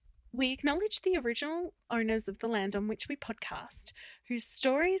We acknowledge the original owners of the land on which we podcast, whose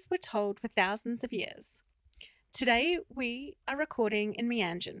stories were told for thousands of years. Today, we are recording in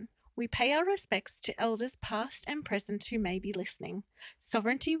Meanjin. We pay our respects to elders past and present who may be listening.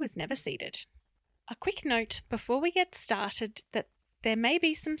 Sovereignty was never ceded. A quick note before we get started that there may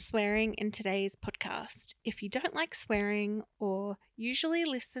be some swearing in today's podcast. If you don't like swearing or usually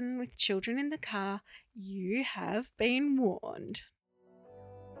listen with children in the car, you have been warned.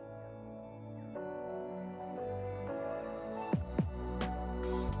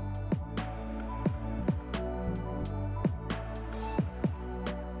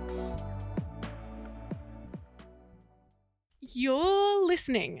 You're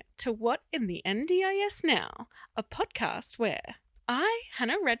listening to What in the NDIS Now, a podcast where I,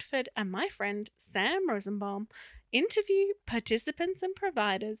 Hannah Redford, and my friend Sam Rosenbaum interview participants and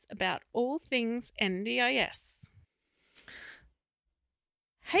providers about all things NDIS.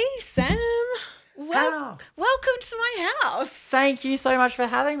 Hey, Sam. Hello. Welcome to my house. Thank you so much for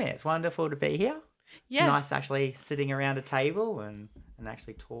having me. It's wonderful to be here. Yes. It's nice actually sitting around a table and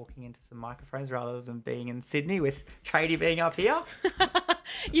actually talking into some microphones rather than being in Sydney with Tradie being up here.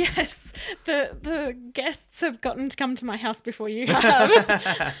 Yes, the guests have gotten to come to my house before you have.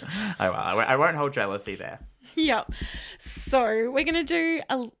 I won't hold jealousy there. Yep. So we're going to do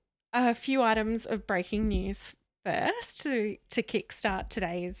a few items of breaking news first to kickstart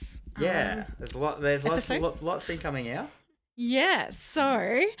today's there's lots been coming out. Yeah,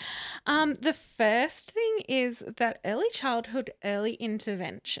 so the first thing is that early childhood, early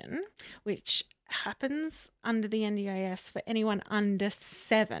intervention, which happens under the NDIS for anyone under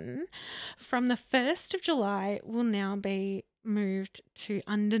 7, from the 1st of July will now be moved to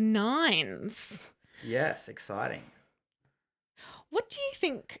under 9s. Yes, exciting. What do you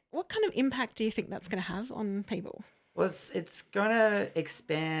think, what kind of impact do you think that's going to have on people? Well, it's going to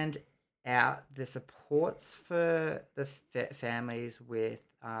expand out the supports for the families with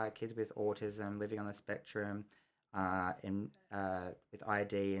kids with autism, living on the spectrum, with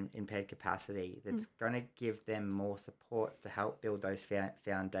ID and impaired capacity. That's going to give them more supports to help build those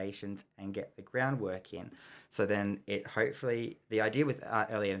foundations and get the groundwork in. So then hopefully the idea with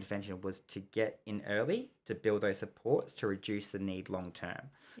early intervention was to get in early to build those supports to reduce the need long term.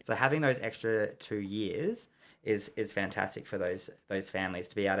 So having those extra 2 years is fantastic for those families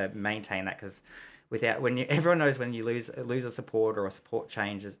to be able to maintain that, because everyone knows when you lose a support or a support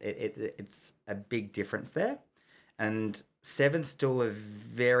changes, it's a big difference there. And 7's still a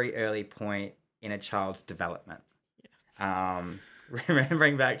very early point in a child's development. Yes.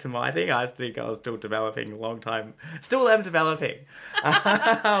 Remembering back to my thing, I think I was still developing a long time. Still am developing.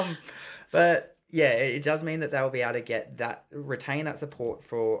 But yeah, it does mean that they'll be able to retain that support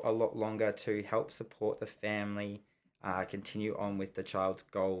for a lot longer to help support the family, continue on with the child's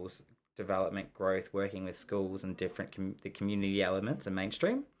goals, development, growth, working with schools and the community elements and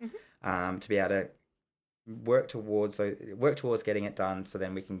mainstream, to be able to work towards getting it done, so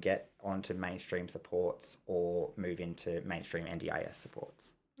then we can get onto mainstream supports or move into mainstream NDIS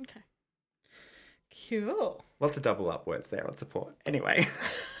supports. Okay. Cool. Lots of double up words there on support. Anyway.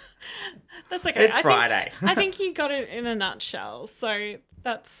 That's okay. It's Friday. I think you got it in a nutshell, so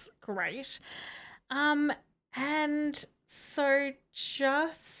that's great. And so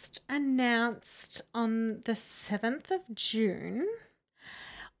just announced on the 7th of June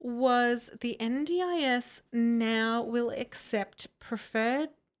was the NDIS now will accept preferred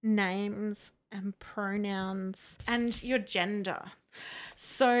names and pronouns and your gender.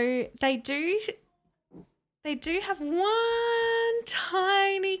 So they do have one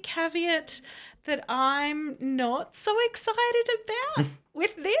tiny caveat that I'm not so excited about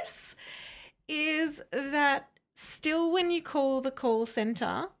with this, is that still when you call the call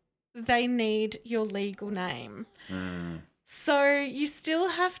centre, they need your legal name. So you still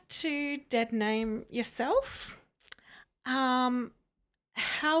have to dead name yourself. However,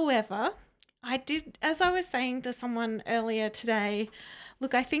 as I was saying to someone earlier today,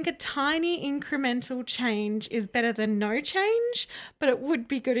 look, I think a tiny incremental change is better than no change, but it would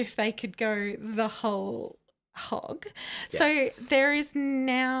be good if they could go the whole hog. Yes. So there's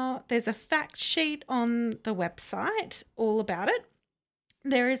a fact sheet on the website all about it.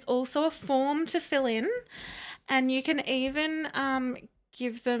 There is also a form to fill in, and you can even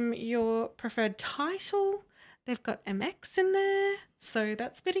give them your preferred title. They've got MX in there, so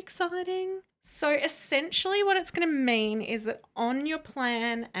that's a bit exciting. So essentially what it's going to mean is that on your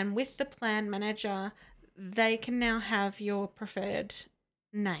plan and with the plan manager, they can now have your preferred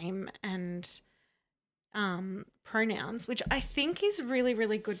name and pronouns, which I think is really,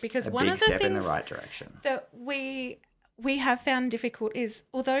 really good, because a one big of the step things in the right direction that we we have found difficult is,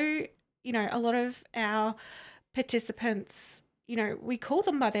 although, a lot of our participants, we call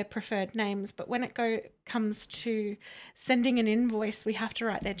them by their preferred names, but when it comes to sending an invoice, we have to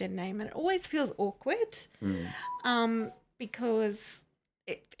write their gender name, and it always feels awkward because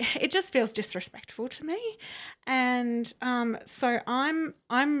it just feels disrespectful to me. And so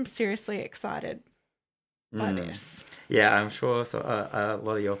I'm seriously excited by this. Yeah, I'm sure a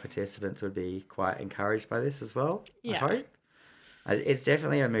lot of your participants would be quite encouraged by this as well, I hope. It's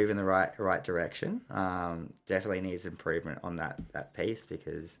definitely a move in the right direction. Definitely needs improvement on that piece,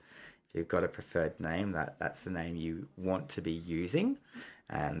 because if you've got a preferred name, that's the name you want to be using,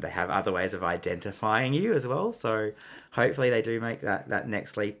 and they have other ways of identifying you as well. So hopefully they do make that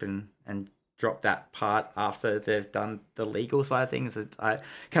next leap and drop that part after they've done the legal side of things.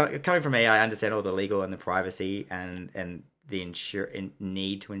 Coming from me, I understand all the legal and the privacy and the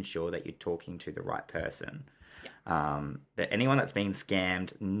need to ensure that you're talking to the right person. But anyone that's been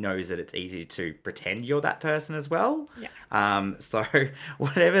scammed knows that it's easy to pretend you're that person as well. So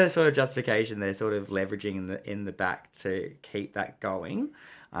whatever sort of justification they're sort of leveraging in the back to keep that going,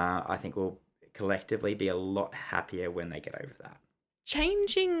 I think we'll collectively be a lot happier when they get over that.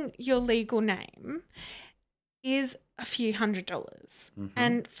 Changing your legal name is a few $100s. Mm-hmm.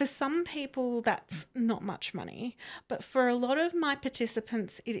 And for some people, that's not much money. But for a lot of my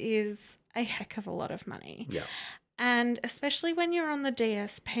participants, it is a heck of a lot of money. Yeah. And especially when you're on the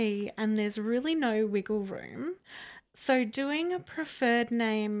DSP and there's really no wiggle room. So doing a preferred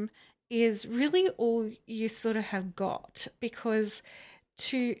name is really all you sort of have got, because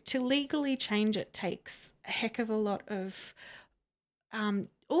to legally change it takes a heck of a lot of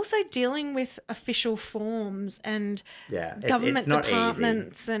also dealing with official forms and government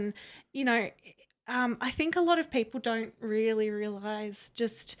departments. And, I think a lot of people don't really realise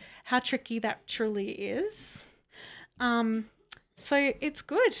just how tricky that truly is. So it's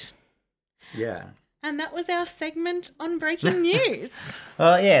good. Yeah. And that was our segment on breaking news.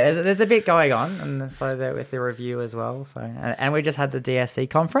 Well, yeah, there's a bit going on, and so there with the review as well. So, and we just had the DSC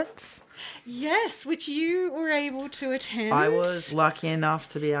conference. Yes, which you were able to attend. I was lucky enough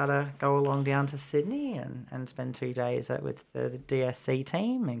to be able to go along down to Sydney and spend 2 days with the DSC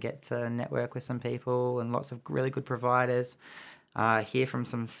team and get to network with some people and lots of really good providers. Hear from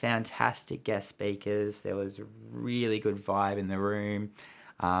some fantastic guest speakers. There was a really good vibe in the room.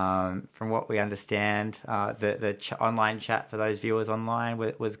 From what we understand, the online chat for those viewers online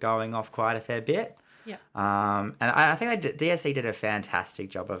was going off quite a fair bit. Yeah. And I think DSC did a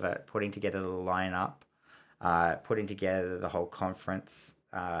fantastic job of it, putting together the lineup, putting together the whole conference.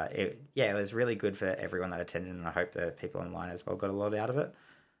 It was really good for everyone that attended, and I hope the people online as well got a lot out of it.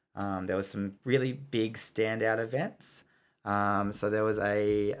 There was some really big standout events. So there was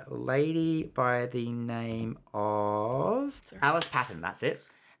a lady by the name of Alice Patton, that's it.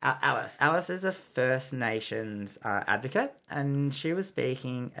 Alice is a First Nations advocate, and she was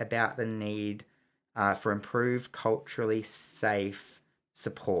speaking about the need for improved culturally safe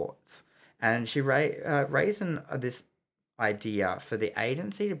supports. And she raised this idea for the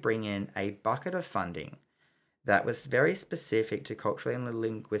agency to bring in a bucket of funding that was very specific to culturally and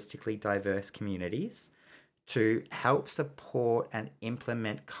linguistically diverse communities to help support and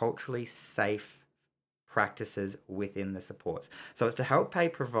implement culturally safe practices within the supports. So it's to help pay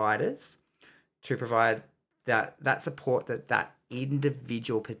providers to provide that support that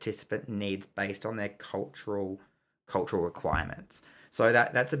individual participant needs based on their cultural requirements. So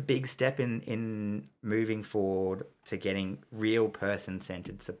that's a big step in moving forward to getting real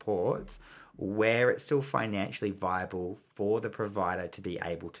person-centered supports where it's still financially viable for the provider to be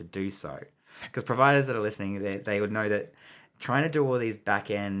able to do so. Because providers that are listening, they would know that trying to do all these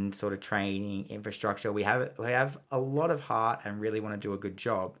back-end sort of training infrastructure, we have a lot of heart and really want to do a good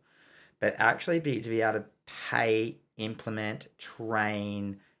job, but actually to be able to pay, implement,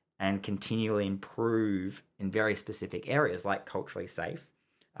 train, and continually improve in very specific areas like culturally safe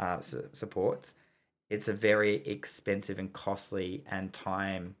supports, it's a very expensive and costly and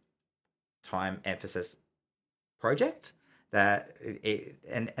time emphasis project. That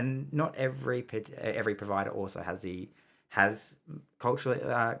and not every provider also has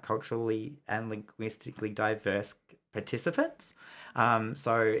culturally and linguistically diverse participants.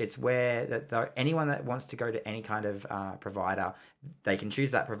 So it's where that anyone that wants to go to any kind of provider, they can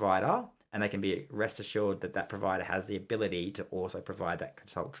choose that provider, and they can be rest assured that provider has the ability to also provide that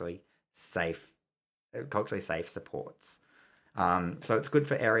culturally safe supports. So it's good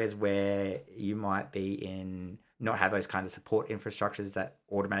for areas where you might be not have those kind of support infrastructures that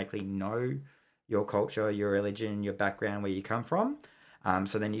automatically know your culture, your religion, your background, where you come from.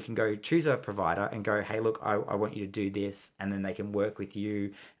 So then you can go choose a provider and go, hey, look, I want you to do this, and then they can work with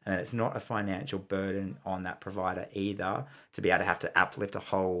you, and it's not a financial burden on that provider either to be able to have to uplift a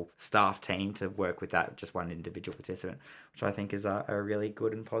whole staff team to work with that just one individual participant, which I think is a really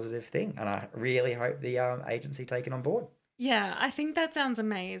good and positive thing, and I really hope the agency take it on board. Yeah, I think that sounds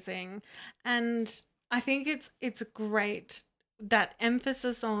amazing, and I think it's great that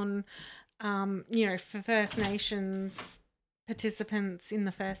emphasis on for First Nations participants in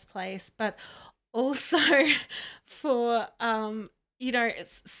the first place, but also for some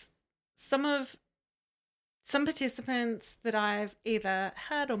participants that I've either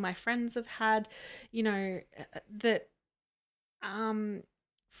had or my friends have had, that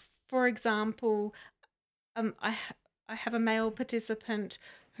for example, I have a male participant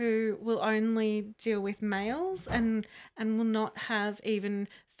who will only deal with males and will not have even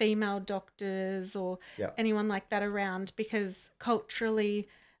female doctors or anyone like that around because culturally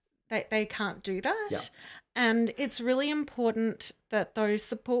they can't do that. Yeah. And it's really important that those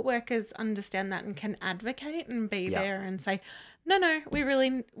support workers understand that and can advocate and be there and say, no, we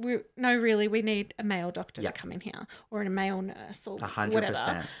need a male doctor to come in here or a male nurse or 100%.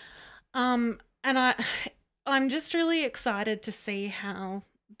 Whatever. And I'm just really excited to see how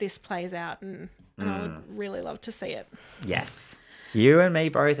this plays out, and I would really love to see it. Yes. You and me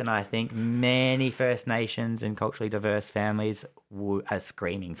both, and I think many First Nations and culturally diverse families are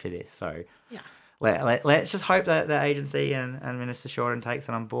screaming for this. So let's just hope that the agency and Minister Shorten takes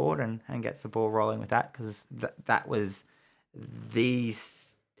it on board and gets the ball rolling with that, because that was the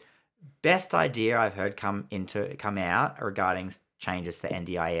best idea I've heard come out regarding changes to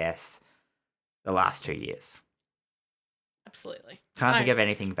NDIS the last 2 years. Absolutely. Can't think of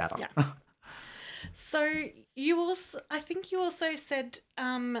anything better. Yeah. So I think you also said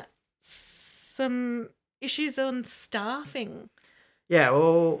some issues on staffing. Yeah,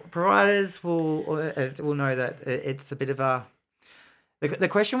 well, providers will know that it's a bit of a... The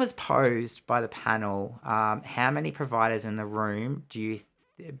question was posed by the panel, how many providers in the room do you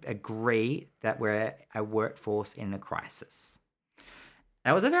agree that we're a workforce in a crisis?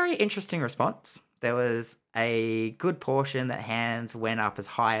 And it was a very interesting response. There was a good portion that hands went up as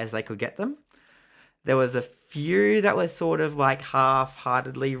high as they could get them. There was a few that were sort of like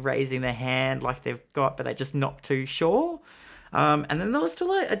half-heartedly raising their hand like they've got, but they're just not too sure. And then there was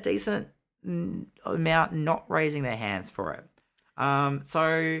still a decent amount not raising their hands for it.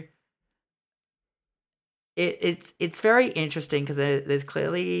 So it's very interesting because there's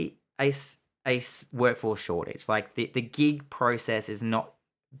clearly a workforce shortage. Like the gig process is not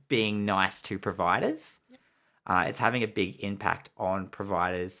being nice to providers. It's having a big impact on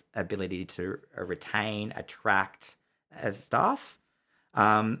providers' ability to retain, attract as staff.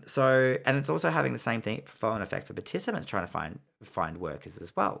 And it's also having the same thing flow-on effect for participants trying to find workers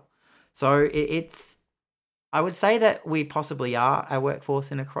as well. So I would say that we possibly are a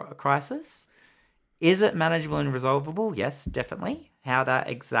workforce in a crisis. Is it manageable and resolvable? Yes, definitely. How that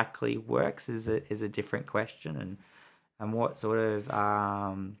exactly works is a different question, and what sort of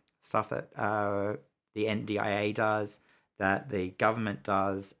stuff that the NDIA does, that the government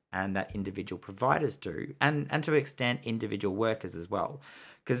does, and that individual providers do, and to an extent individual workers as well.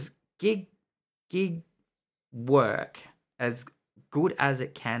 Because gig work, as good as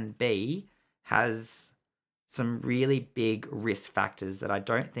it can be, has some really big risk factors that I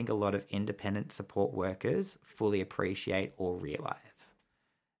don't think a lot of independent support workers fully appreciate or realize.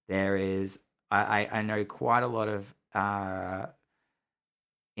 There is, I know quite a lot of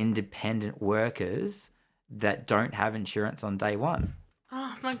independent workers that don't have insurance on day one.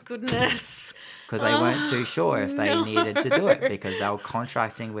 Oh my goodness. Because they weren't too sure if they needed to do it, because they were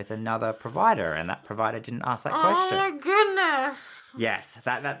contracting with another provider and that provider didn't ask that question. Oh my goodness. Yes,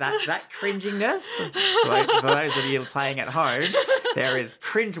 that cringiness, for those of you playing at home, there is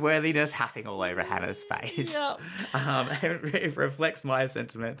cringeworthiness happening all over Hannah's face. Yep. It reflects my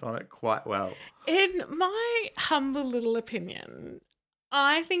sentiment on it quite well. In my humble little opinion,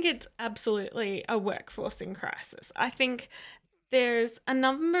 I think it's absolutely a workforce in crisis. I think there's a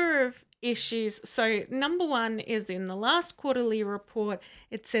number of issues. So number one is in the last quarterly report,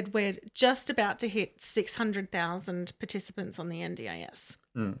 it said we're just about to hit 600,000 participants on the NDIS.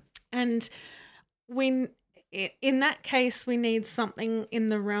 And in that case, we need something in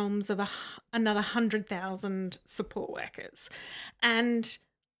the realms of another 100,000 support workers. And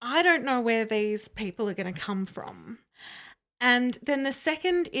I don't know where these people are going to come from. And then the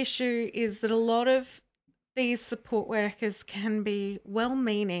second issue is that a lot of these support workers can be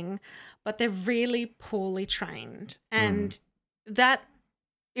well-meaning, but they're really poorly trained. And that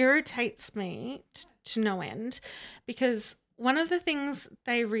irritates me to no end, because one of the things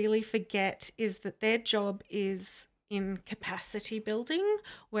they really forget is that their job is in capacity building,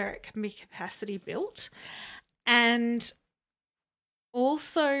 where it can be capacity built, and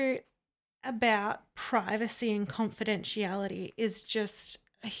also about privacy and confidentiality is just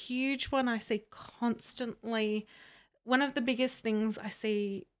a huge one I see constantly. One of the biggest things I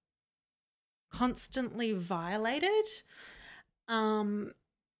see constantly violated.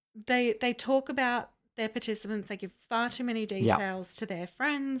 They talk about their participants, they give far too many details to their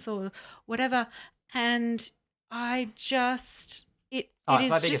friends or whatever, and it it's is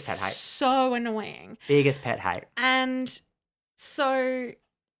my biggest just pet hate. so annoying. Biggest pet hate. And so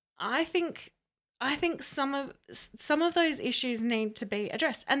I think some of those issues need to be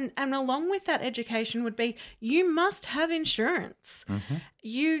addressed, and along with that, education would be you must have insurance. Mm-hmm.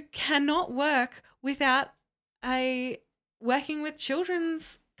 You cannot work without a working with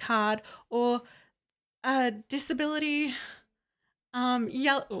children's card or a disability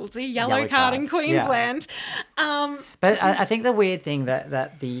yellow card in Queensland. Yeah. But I think the weird thing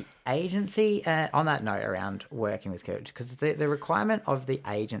that the agency, on that note around working with kids, because the requirement of the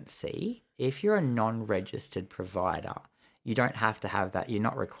agency, if you're a non-registered provider, you don't have to have that. You're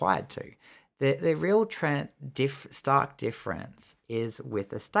not required to. The real stark difference is with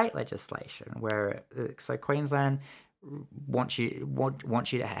the state legislation, where so Queensland wants you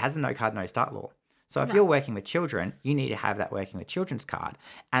to has a no card no start law. So if you're working with children, you need to have that working with children's card.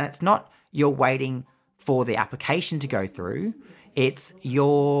 And it's not you're waiting for the application to go through. It's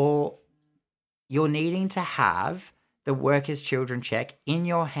you're needing to have the workers' children check in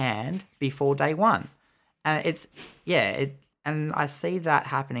your hand before day one. And and I see that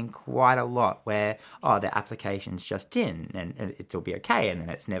happening quite a lot where, the application's just in and it'll be okay. And then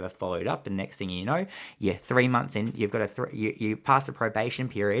it's never followed up. And next thing you know, you're 3 months in, you've got you pass the probation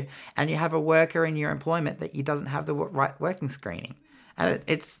period and you have a worker in your employment that you doesn't have the right working screening. And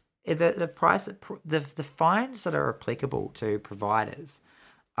the price, the fines that are applicable to providers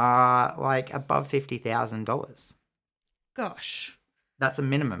are like above $50,000. Gosh. That's a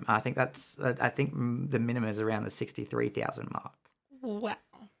minimum. I think the minimum is around the 63,000 mark. Wow.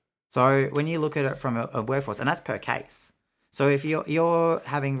 So when you look at it from a workforce, and that's per case. So if you're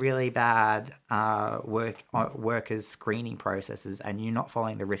having really bad workers screening processes and you're not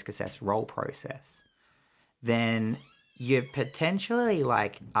following the risk assessed role process, then you're potentially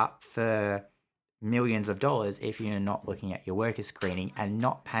like up for millions of dollars if you're not looking at your worker screening and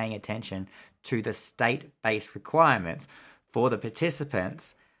not paying attention to the state-based requirements for the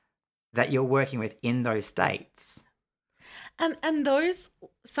participants that you're working with in those states. And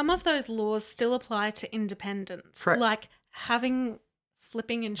some of those laws still apply to independents. Correct. Like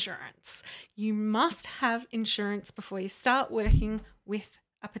flipping insurance. You must have insurance before you start working with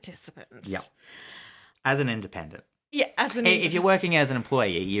a participant. Yeah. As an independent. Yeah, as an independent. If you're working as an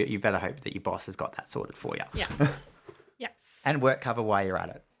employee, you better hope that your boss has got that sorted for you. Yeah. Yes. And work cover while you're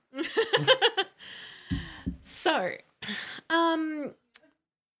at it. So,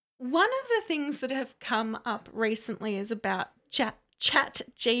 one of the things that have come up recently is about chat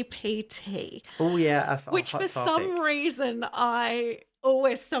GPT. Oh, yeah. Which for some reason I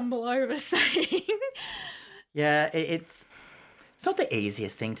always stumble over saying. Yeah, it's not the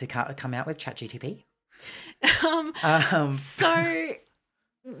easiest thing to come out with ChatGPT. So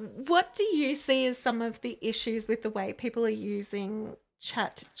what do you see as some of the issues with the way people are using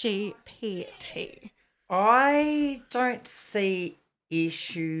ChatGPT? I don't see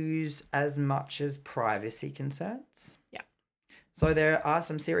issues as much as privacy concerns. Yeah. So there are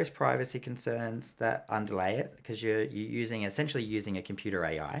some serious privacy concerns that underlay it because you're essentially using a computer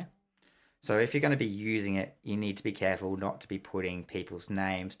AI. So if you're going to be using it, you need to be careful not to be putting people's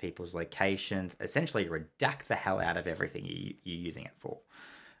names, people's locations, essentially redact the hell out of everything you're using it for.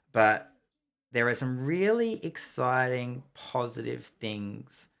 But there are some really exciting, positive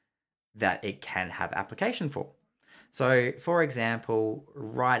things that it can have application for. So, for example,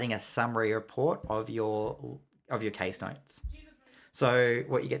 writing a summary report of your case notes. So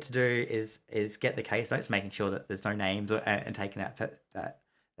what you get to do is get the case notes, making sure that there's no names and taking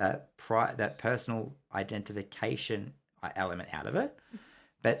that personal identification element out of it.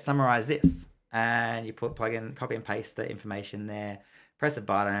 But summarize this, and you plug in, copy and paste the information there, press a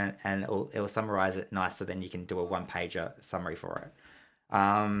button, and it'll summarize it nice. So then you can do a 1-pager summary for it.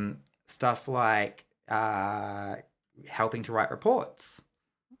 Stuff like helping to write reports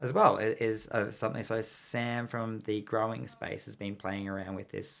as well is something. So Sam from the growing space has been playing around with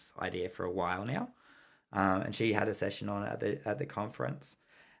this idea for a while now, and she had a session on it at the conference,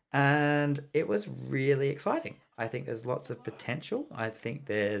 and it was really exciting. I think there's lots of potential. I think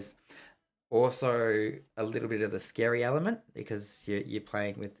there's also a little bit of the scary element because you're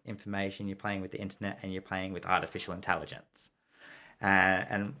playing with information, you're playing with the internet, and you're playing with artificial intelligence.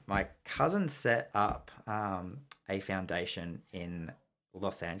 And my cousin set up a foundation in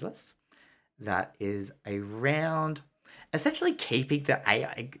Los Angeles that is around essentially keeping the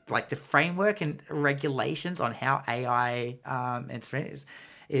AI, like the framework and regulations on how AI instruments.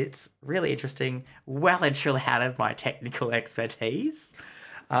 It's really interesting, well and truly out of my technical expertise.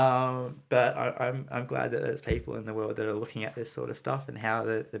 But I'm glad that there's people in the world that are looking at this sort of stuff and how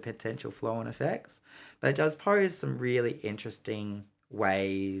the potential flow and effects. But it does pose some really interesting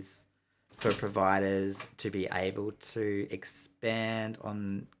ways for providers to be able to expand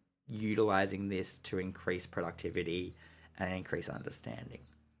on utilizing this to increase productivity and increase understanding.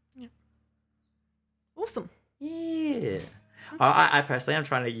 Yeah. Awesome. Yeah. I personally am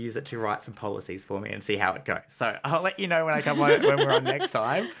trying to use it to write some policies for me and see how it goes. So I'll let you know when I come on, when we're on next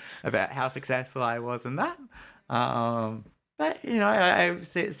time about how successful I was in that. But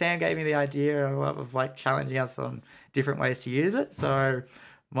Sam gave me the idea of like challenging us on different ways to use it. So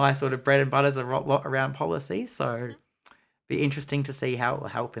my sort of bread and butter is a lot around policy. So be interesting to see how it will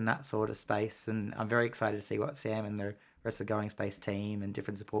help in that sort of space. And I'm very excited to see what Sam and the rest of the Going Space team and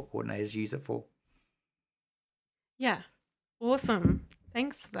different support coordinators use it for. Yeah. Awesome.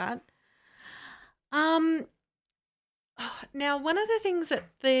 Thanks for that. Now, one of the things at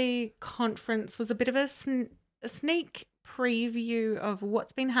the conference was a bit of a sneak preview of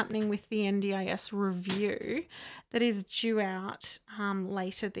what's been happening with the NDIS review that is due out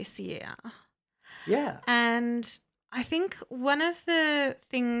later this year. Yeah. And I think one of the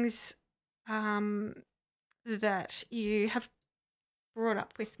things that you have brought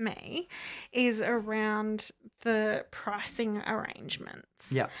up with me is around the pricing arrangements.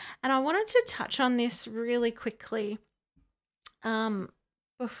 Yeah. And I wanted to touch on this really quickly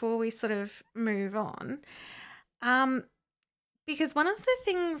before we sort of move on. Because one of the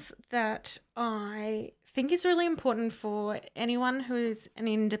things that I think is really important for anyone who is an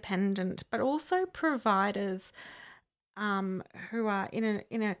independent, but also providers who are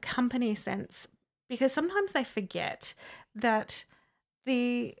in a company sense, because sometimes they forget that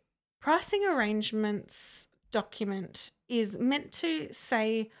the pricing arrangements document is meant to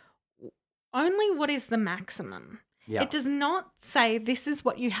say only what is the maximum. Yeah. It does not say this is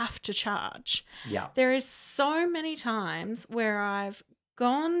what you have to charge. Yeah. There is so many times where I've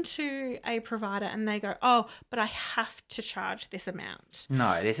gone to a provider and they go, "Oh, but I have to charge this amount."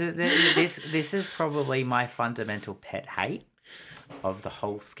 No, this is probably my fundamental pet hate of the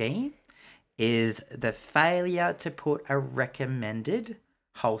whole scheme is the failure to put a recommended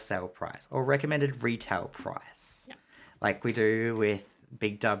wholesale price or recommended retail price, like we do with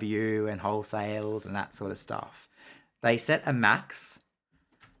Big W and wholesales and that sort of stuff. They set a max,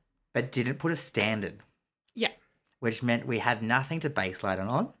 but didn't put a standard. Yeah. Which meant we had nothing to baseline it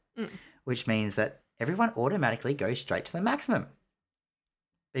on, which means that everyone automatically goes straight to the maximum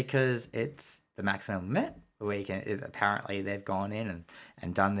because it's the maximum limit. Apparently they've gone in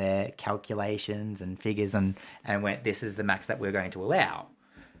and done their calculations and figures and went, this is the max that we're going to allow.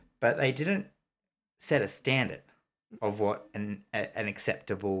 But they didn't set a standard of what an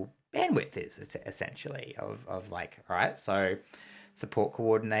acceptable bandwidth is, essentially, of like, all right, so support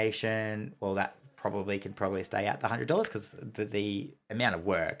coordination, well, that can probably stay at the $100 because the amount of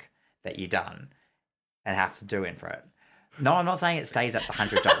work that you've done and have to do in for it. No, I'm not saying it stays at the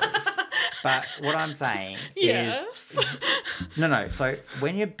 $100. But what I'm saying is... No. So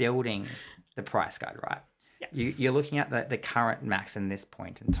when you're building the price guide, right, you're looking at the current max in this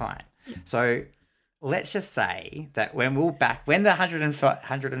point in time. Yes. So let's just say that when the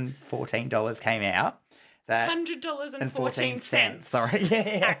 $114 came out, that $100.14. Sorry.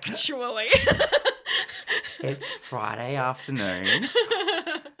 Yeah. Actually. It's Friday afternoon.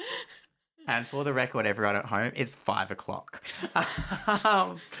 And for the record, everyone at home, it's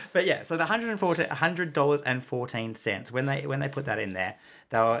 5:00. But yeah, so the $100.14. When they put that in there,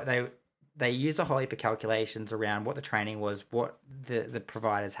 they used a whole heap of calculations around what the training was, what the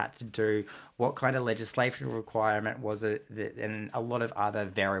providers had to do, what kind of legislation requirement was it, and a lot of other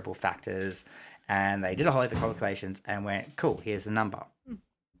variable factors. And they did a whole heap of calculations and went, cool, here's the number.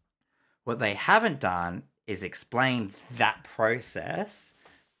 What they haven't done is explain that process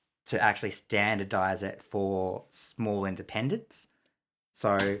to actually standardize it for small independents.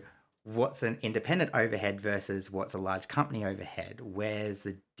 So what's an independent overhead versus what's a large company overhead? Where's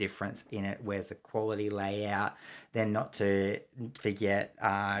the difference in it? Where's the quality layout? Then not to forget,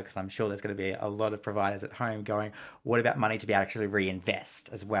 because I'm sure there's going to be a lot of providers at home going, what about money to be able to actually reinvest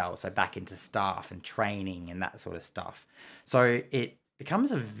as well? So back into staff and training and that sort of stuff. So it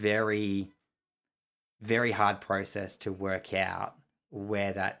becomes a very very hard process to work out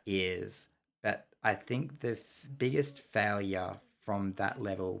where that is. But I think the biggest failure from that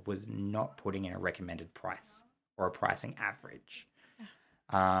level was not putting in a recommended price or a pricing average.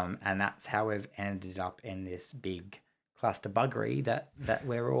 And that's how we've ended up in this big cluster buggery that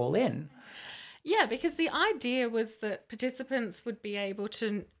we're all in. Yeah, because the idea was that participants would be able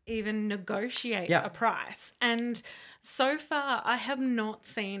to even negotiate a price. And so far, I have not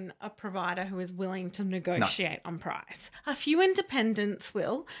seen a provider who is willing to negotiate on price. A few independents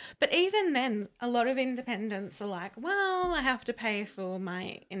will, but even then, a lot of independents are like, well, I have to pay for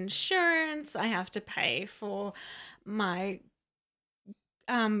my insurance, I have to pay for my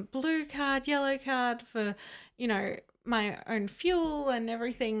blue card, yellow card, for, my own fuel and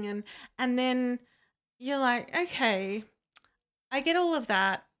everything, and then you're like, okay, I get all of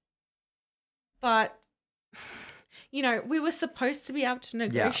that, but we were supposed to be able to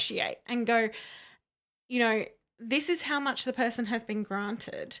negotiate and go, this is how much the person has been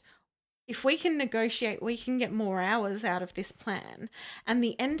granted. If we can negotiate, we can get more hours out of this plan. And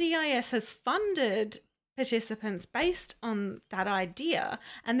the NDIS has funded participants based on that idea.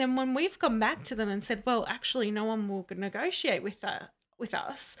 And then when we've gone back to them and said, well, actually, no one will negotiate with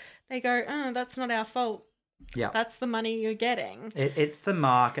us, they go, oh, that's not our fault. Yeah, that's the money you're getting. It's the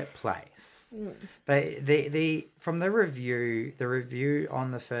marketplace. But the from the review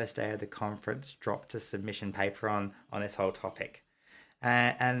on the first day of the conference dropped a submission paper on this whole topic.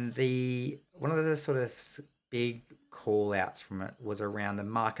 And one of the sort of big call outs from it was around the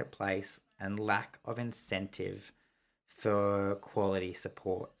marketplace and lack of incentive for quality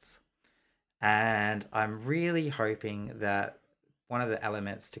supports. And I'm really hoping that one of the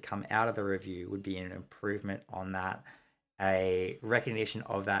elements to come out of the review would be an improvement on that, a recognition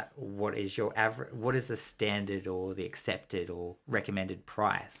of that, what is the standard or the accepted or recommended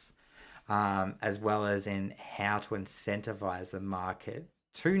price, as well as in how to incentivize the market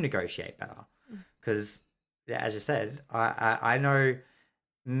to negotiate better. Because, as you said, I know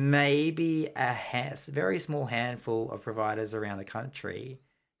maybe a very small handful of providers around the country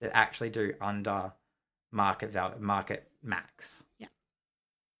that actually do under market max. Yeah,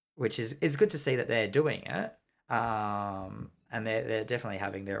 which is it's good to see that they're doing it, and they're definitely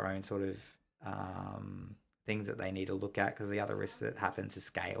having their own sort of things that they need to look at, because the other risk that happens is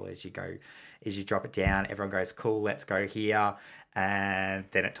scale. As you drop it down, everyone goes, cool, let's go here, and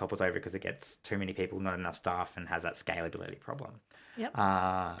then it topples over because it gets too many people, not enough staff, and has that scalability problem. Yep.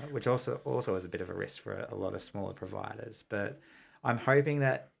 Which also is a bit of a risk for a lot of smaller providers. But I'm hoping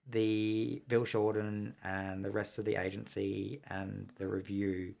that the Bill Shorten and the rest of the agency and the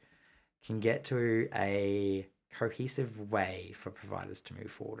review can get to a cohesive way for providers to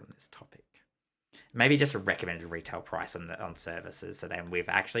move forward on this topic. Maybe just a recommended retail price on services, so then we've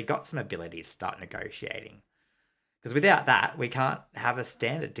actually got some ability to start negotiating. Because without that, we can't have a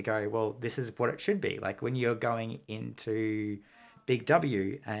standard to go, well, this is what it should be. Like when you're going into Big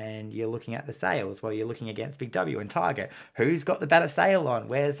W and you're looking at the sales, well, you're looking against Big W and Target. Who's got the better sale on?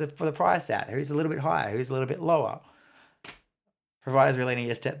 Where's the price at? Who's a little bit higher? Who's a little bit lower? Providers really need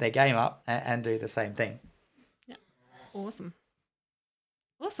to step their game up and do the same thing. Yeah. Awesome.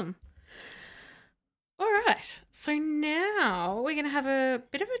 All right. So now we're going to have a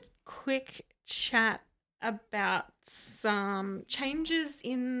bit of a quick chat about some changes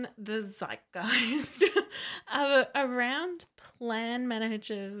in the zeitgeist around plan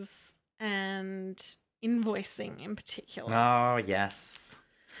managers and invoicing in particular. Oh, yes.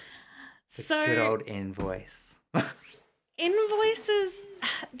 The good old invoice. Invoices,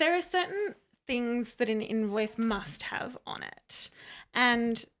 there are certain things that an invoice must have on it.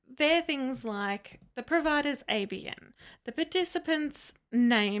 And they're things like the provider's ABN, the participant's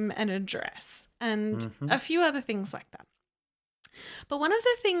name and address, and a few other things like that. But one of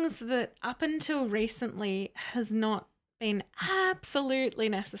the things that up until recently has not been absolutely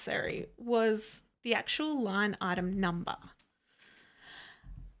necessary was the actual line item number.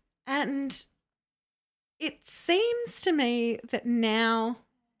 And it seems to me that now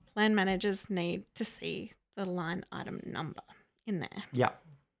plan managers need to see the line item number in there. Yeah.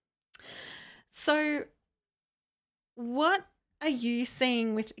 So what are you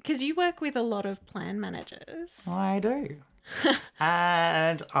seeing because you work with a lot of plan managers? I do.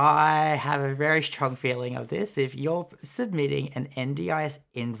 And I have a very strong feeling of this. If you're submitting an NDIS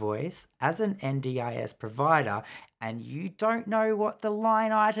invoice as an NDIS provider and you don't know what the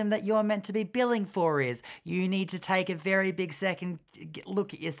line item that you're meant to be billing for is, you need to take a very big second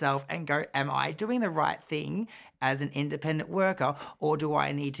look at yourself and go, am I doing the right thing as an independent worker, or do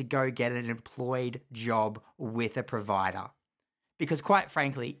I need to go get an employed job with a provider? Because quite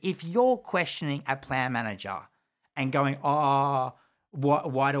frankly, if you're questioning a plan manager and going,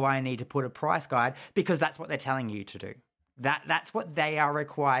 why do I need to put a price guide? Because that's what they're telling you to do. That's what they are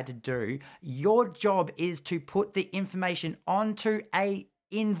required to do. Your job is to put the information onto a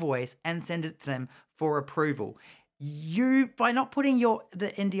invoice and send it to them for approval. You, by not putting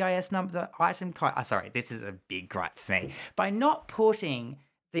the NDIS number, the item code, this is a big gripe for me. By not putting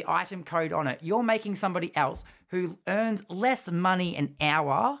the item code on it, you're making somebody else who earns less money an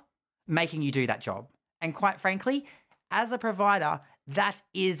hour making you do that job. And quite frankly, as a provider, that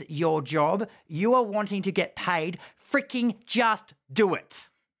is your job. You are wanting to get paid. Freaking just do it.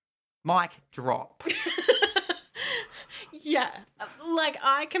 Mic drop. Yeah, like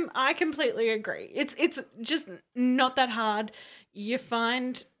I completely agree. It's just not that hard. You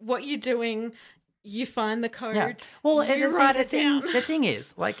find what you're doing, you find the code, yeah. Well, you write it down. The thing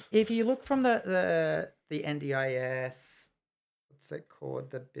is, like, if you look from the NDIS, what's it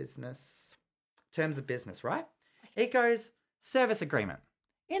called? The business terms of business, right? It goes service agreement.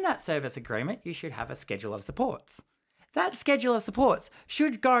 In that service agreement, you should have a schedule of supports. That schedule of supports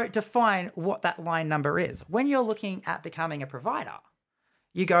should go define what that line number is. When you're looking at becoming a provider,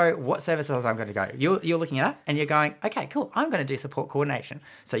 you go, what services I'm going to go? You're looking at that and you're going, okay, cool, I'm going to do support coordination.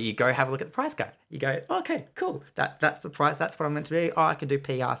 So you go have a look at the price guide. You go, okay, cool, that's the price, that's what I'm meant to do. Oh, I could do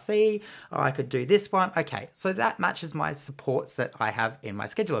PRC, I could do this one. Okay, so that matches my supports that I have in my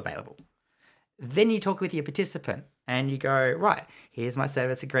schedule available. Then you talk with your participant and you go, right, here's my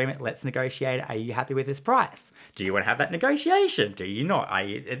service agreement. Let's negotiate. Are you happy with this price? Do you want to have that negotiation? Do you not?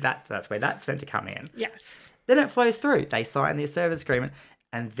 That's where that's meant to come in. Yes. Then it flows through. They sign their service agreement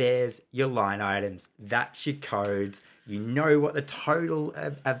and there's your line items. That's your codes. You know what the total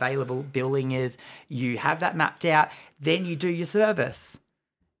available billing is. You have that mapped out. Then you do your service.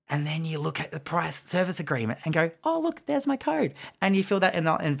 And then you look at the price service agreement and go, oh, look, there's my code. And you fill that in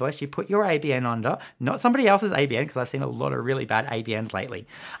the invoice. You put your ABN under, not somebody else's ABN, because I've seen a lot of really bad ABNs lately.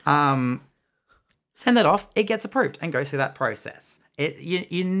 Send that off. It gets approved and goes through that process.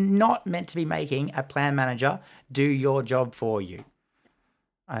 You're not meant to be making a plan manager do your job for you.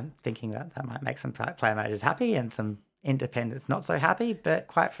 I'm thinking that might make some plan managers happy and some independents not so happy. But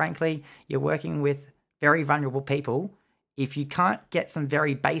quite frankly, you're working with very vulnerable people. If you can't get some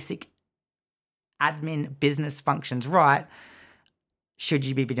very basic admin business functions right, should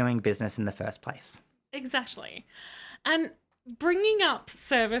you be doing business in the first place? Exactly. And bringing up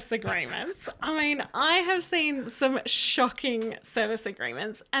service agreements, I mean, I have seen some shocking service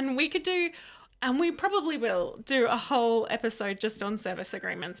agreements, and we probably will do a whole episode just on service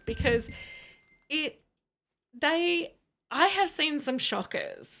agreements, because I have seen some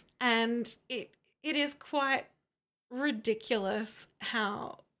shockers, and it is quite ridiculous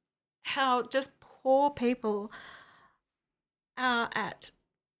how just poor people are at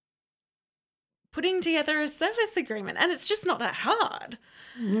putting together a service agreement, and it's just not that hard.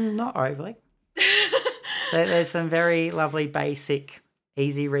 Not overly. There's some very lovely basic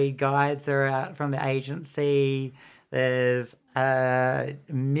easy read guides that are out from the agency. There's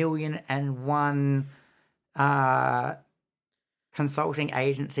 1,000,001 consulting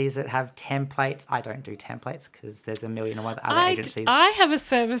agencies that have templates. I don't do templates because there's 1,000,001 other agencies. I have a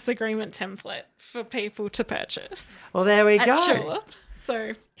service agreement template for people to purchase. Well, there we go. Sure.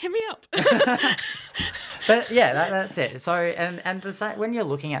 So hit me up. But yeah, that's it. So and the same, when you're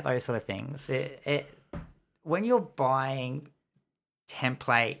looking at those sort of things, when you're buying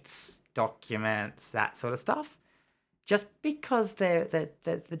templates, documents, that sort of stuff, just because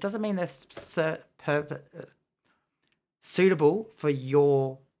that doesn't mean they're suitable for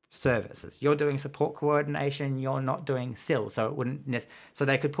your services. You're doing support coordination, you're not doing SIL, so it wouldn't so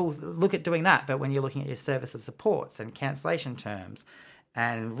they could look at doing that. But when you're looking at your service of supports and cancellation terms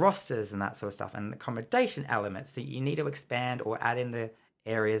and rosters and that sort of stuff and accommodation elements, that you need to expand or add in the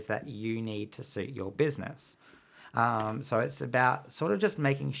areas that you need to suit your business. So it's about sort of just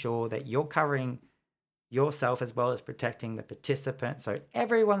making sure that you're covering yourself as well as protecting the participant, so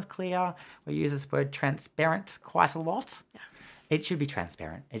everyone's clear. We use this word transparent quite a lot. Yes. It should be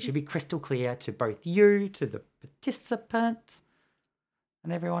transparent. It should be crystal clear to both you, to the participant,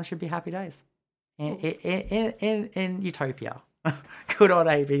 and everyone should be happy days in utopia. Good on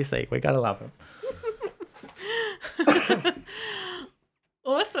ABC. We gotta love them.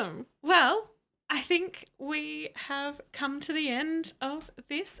 Awesome. Well, I think we have come to the end of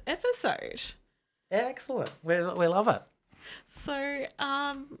this episode. Excellent. We love it. So,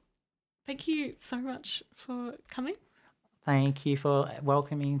 thank you so much for coming. Thank you for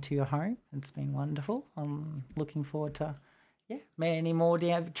welcoming to your home. It's been wonderful. I'm looking forward to, many more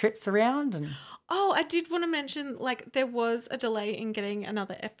trips around. And Oh, I did want to mention, like, there was a delay in getting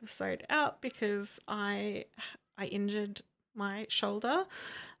another episode out because I injured my shoulder.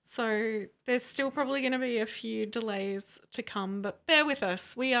 So there's still probably going to be a few delays to come, but bear with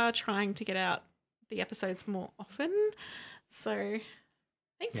us. We are trying to get out the episodes more often. So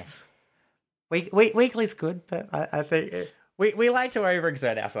thanks. Yeah. Weekly's good, but I think we like to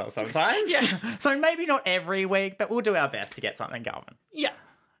overexert ourselves sometimes. Yeah. So maybe not every week, but we'll do our best to get something going. Yeah.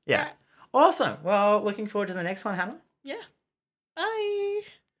 Yeah. Right. Awesome. Well, looking forward to the next one, Hannah. Yeah. Bye.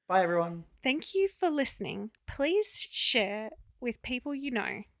 Bye, everyone. Thank you for listening. Please share with people you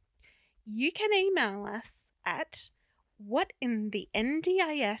know. You can email us at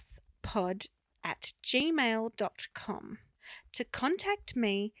whatinthendispod@gmail.com. To contact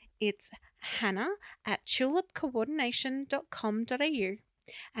me, it's hannah@tulipcoordination.com.au.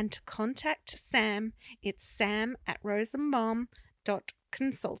 And to contact Sam, it's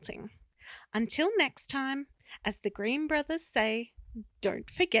sam@rosenbaum.consulting. Until next time, as the Green Brothers say, don't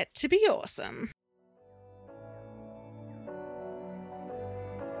forget to be awesome.